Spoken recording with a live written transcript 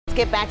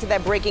Let's get back to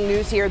that breaking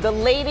news here. The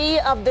Lady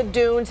of the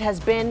Dunes has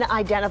been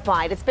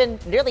identified. It's been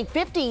nearly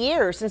 50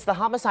 years since the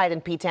homicide in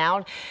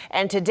P-Town.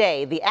 And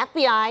today, the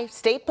FBI,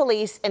 state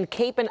police, and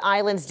Cape and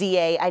Islands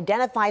DA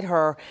identified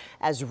her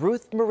as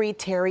Ruth Marie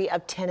Terry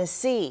of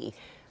Tennessee.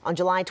 On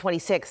July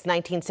 26,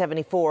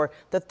 1974,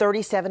 the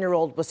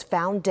 37-year-old was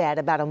found dead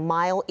about a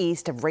mile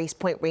east of Race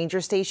Point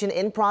Ranger Station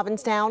in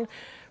Provincetown.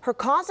 Her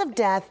cause of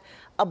death,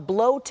 a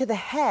blow to the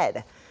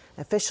head.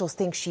 Officials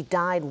think she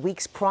died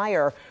weeks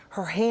prior.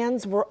 Her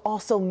hands were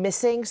also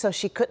missing, so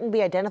she couldn't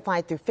be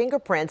identified through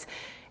fingerprints.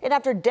 And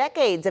after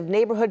decades of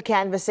neighborhood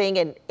canvassing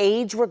and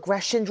age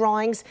regression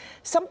drawings,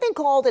 something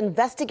called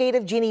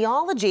investigative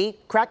genealogy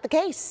cracked the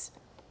case.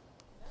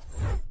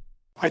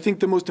 I think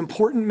the most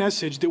important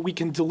message that we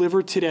can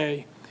deliver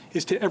today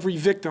is to every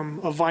victim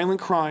of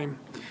violent crime,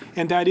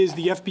 and that is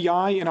the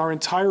FBI and our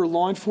entire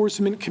law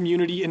enforcement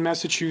community in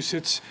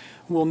Massachusetts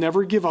will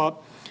never give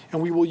up,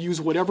 and we will use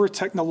whatever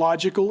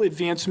technological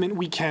advancement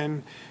we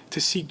can to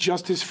seek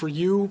justice for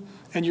you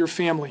and your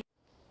family.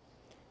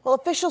 Well,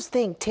 officials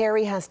think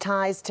Terry has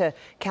ties to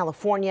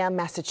California,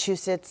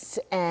 Massachusetts,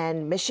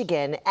 and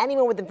Michigan.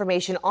 Anyone with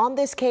information on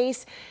this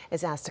case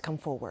is asked to come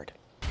forward.